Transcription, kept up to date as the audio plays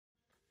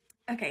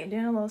Okay,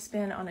 doing a little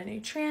spin on a new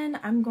trend.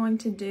 I'm going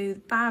to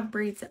do 5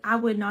 breeds that I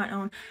would not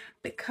own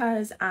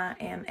because I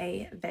am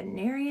a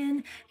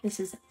veterinarian. This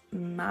is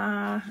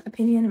my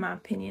opinion and my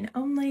opinion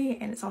only,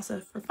 and it's also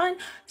for fun,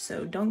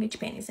 so don't get your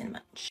panties in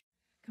much.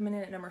 Coming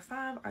in at number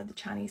 5 are the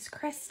Chinese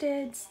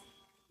Cresteds.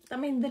 I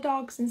mean, the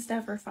dogs and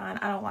stuff are fine.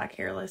 I don't like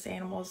hairless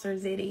animals. They're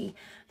zitty.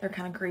 They're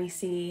kind of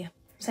greasy.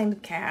 Same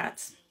with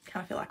cats.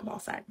 Kind of feel like a ball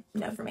sack.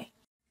 No for me.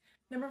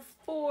 Number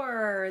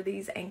 4,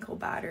 these ankle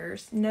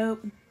biters.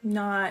 Nope,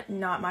 not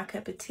my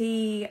cup of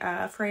tea.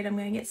 Afraid I'm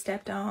gonna get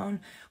stepped on.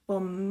 Will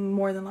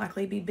more than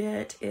likely be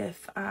bit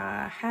if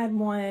I had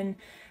one.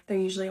 They're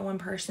usually a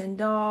one-person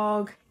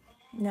dog.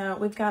 No,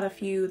 we've got a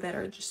few that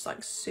are just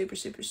like super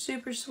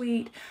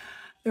sweet.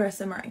 The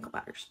rest of them are ankle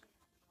biters.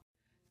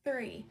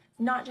 3,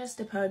 not just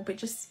a pug, but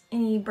just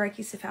any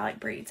brachycephalic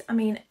breeds. I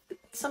mean,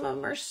 some of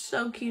them are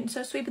so cute and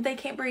so sweet, but they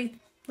can't breathe.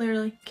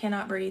 Literally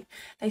cannot breathe.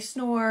 They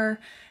snore.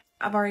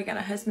 I've already got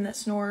a husband that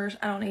snores.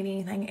 I don't need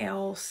anything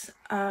else.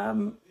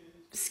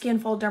 Skin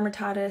fold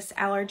dermatitis,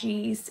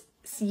 allergies,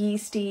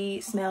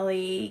 yeasty,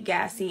 smelly,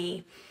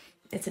 gassy.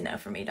 It's a no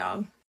for me,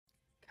 dog.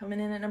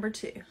 Coming in at number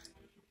 2,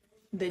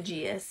 the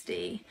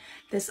GSD.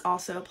 This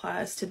also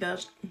applies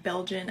to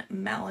Belgian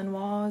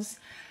Malinois.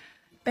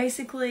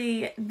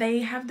 Basically, they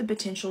have the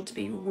potential to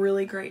be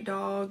really great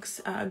dogs,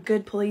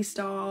 good police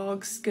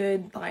dogs,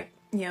 good, like,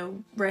 you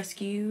know,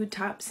 rescue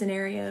type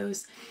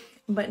scenarios.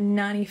 But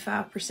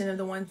 95% of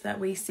the ones that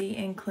we see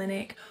in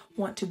clinic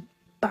want to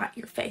bite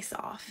your face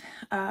off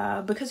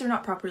because they're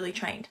not properly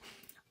trained.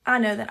 I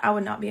know that I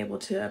would not be able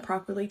to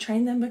properly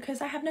train them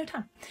because I have no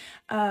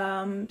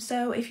time.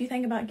 So if you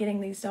think about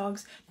getting these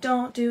dogs,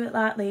 don't do it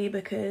lightly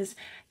because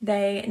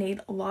they need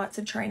lots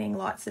of training,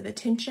 lots of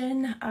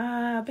attention.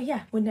 But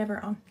yeah, would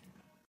never own.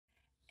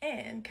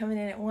 And coming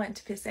in at 1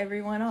 to piss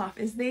everyone off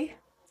is the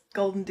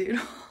Golden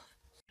Doodle.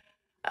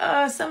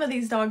 Some of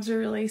these dogs are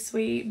really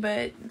sweet,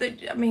 but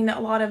I mean, a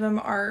lot of them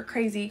are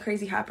crazy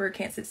hyper,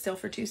 can't sit still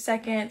for 2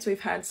 seconds.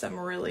 We've had some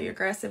really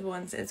aggressive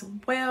ones as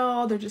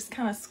well. They're just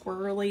kind of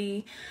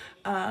squirrely.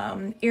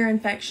 Ear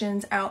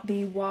infections out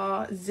the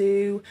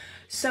wazoo.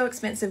 So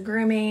expensive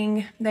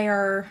grooming. They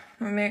are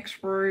mixed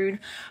brood.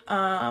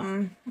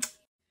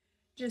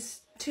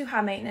 Just too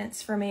high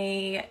maintenance for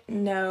me.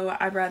 No,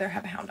 I'd rather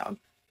have a hound dog.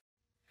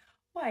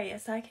 Why,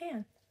 yes, I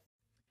can.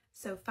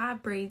 So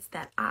 5 breeds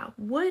that I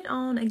would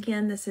own.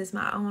 Again, this is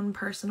my own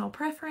personal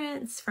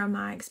preference from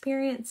my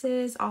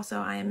experiences. Also,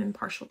 I am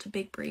impartial to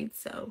big breeds,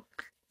 so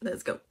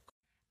let's go.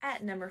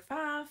 At number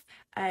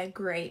 5,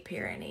 Great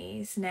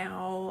Pyrenees.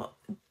 Now,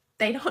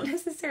 they don't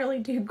necessarily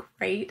do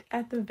great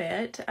at the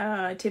vet,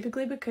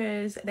 typically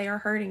because they are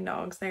herding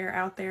dogs. They are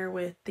out there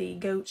with the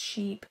goats,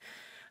 sheep,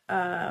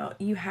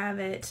 you have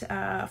it,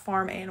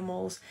 farm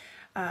animals.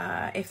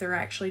 If they're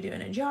actually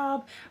doing a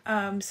job.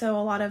 So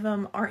a lot of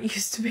them aren't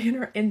used to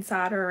being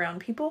inside or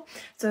around people,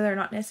 so they're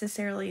not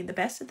necessarily the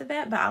best at the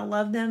vet, but I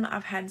love them.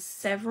 I've had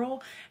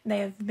several. They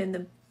have been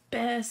the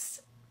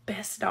best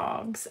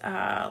dogs.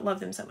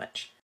 Love them so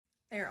much.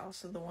 They're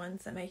also the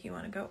ones that make you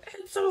want to go,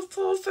 it's so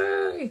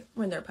fluffy,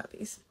 when they're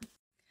puppies.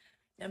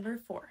 Number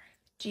 4,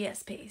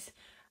 GSPs.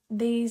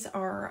 These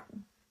are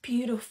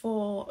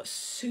beautiful,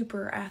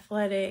 super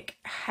athletic,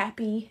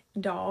 happy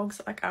dogs.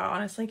 Like, I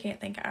honestly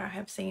can't think I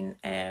have seen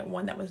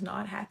one that was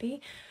not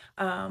happy.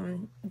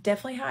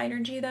 Definitely high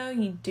energy though.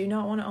 You do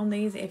not want to own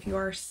these if you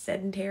are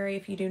sedentary,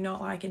 if you do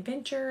not like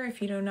adventure,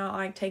 if you do not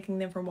like taking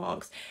them for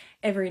walks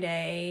every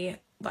day,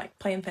 like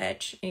playing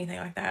fetch, anything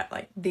like that.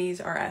 Like, these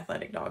are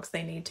athletic dogs.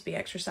 They need to be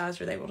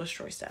exercised or they will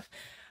destroy stuff.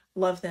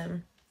 Love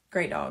them.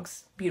 Great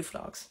dogs.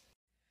 Beautiful dogs.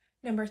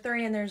 Number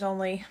 3, and there's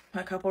only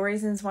a couple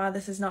reasons why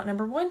this is not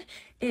number 1,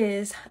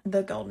 is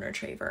the Golden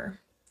Retriever.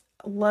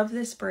 Love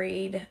this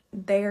breed.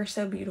 They are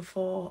so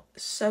beautiful,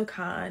 so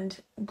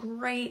kind,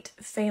 great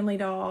family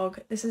dog.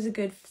 This is a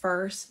good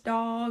first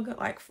dog,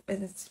 like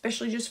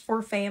especially just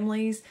for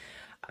families.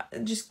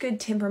 Just good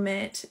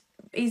temperament,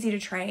 easy to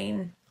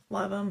train.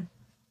 Love them.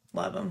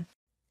 Love them.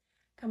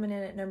 Coming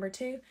in at number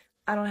 2,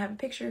 I don't have a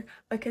picture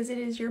because it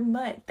is your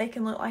mutt. They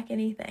can look like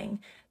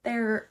anything.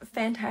 They're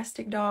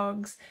fantastic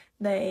dogs.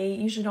 They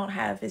usually don't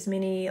have as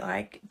many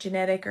like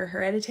genetic or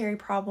hereditary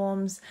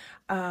problems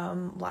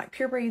like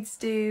purebreds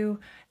do.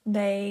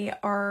 They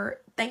are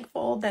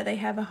thankful that they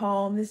have a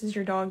home. This is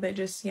your dog that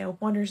just, you know,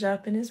 wanders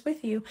up and is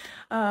with you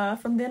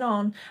from then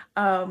on.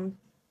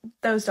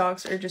 Those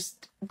dogs are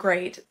just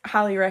great.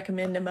 Highly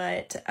recommend a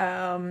mutt.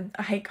 I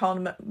hate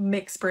calling them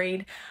mixed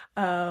breed.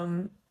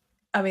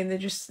 I mean, they're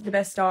just the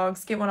best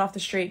dogs. Get one off the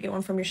street, get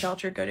one from your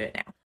shelter, go do it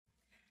now.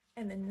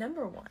 And then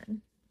number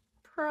 1,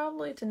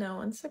 probably to no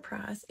one's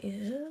surprise,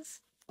 is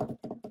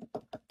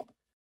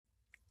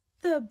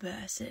the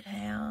Basset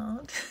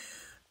Hound.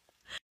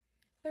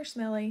 They're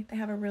smelly. They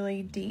have a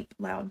really deep,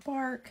 loud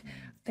bark.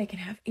 They can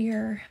have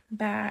ear,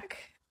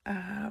 back,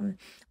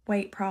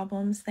 weight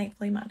problems.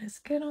 Thankfully, mine is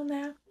good on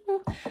that.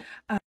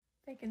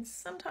 They can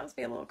sometimes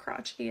be a little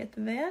crotchety at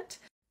the vet,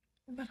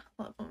 but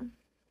I love them.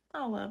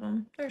 I love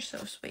them. They're so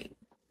sweet.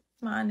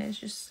 Mine is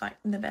just like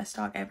the best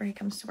dog ever. He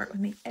comes to work with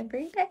me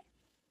every day.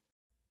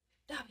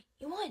 Dobby,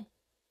 you won.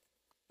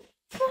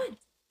 Come on.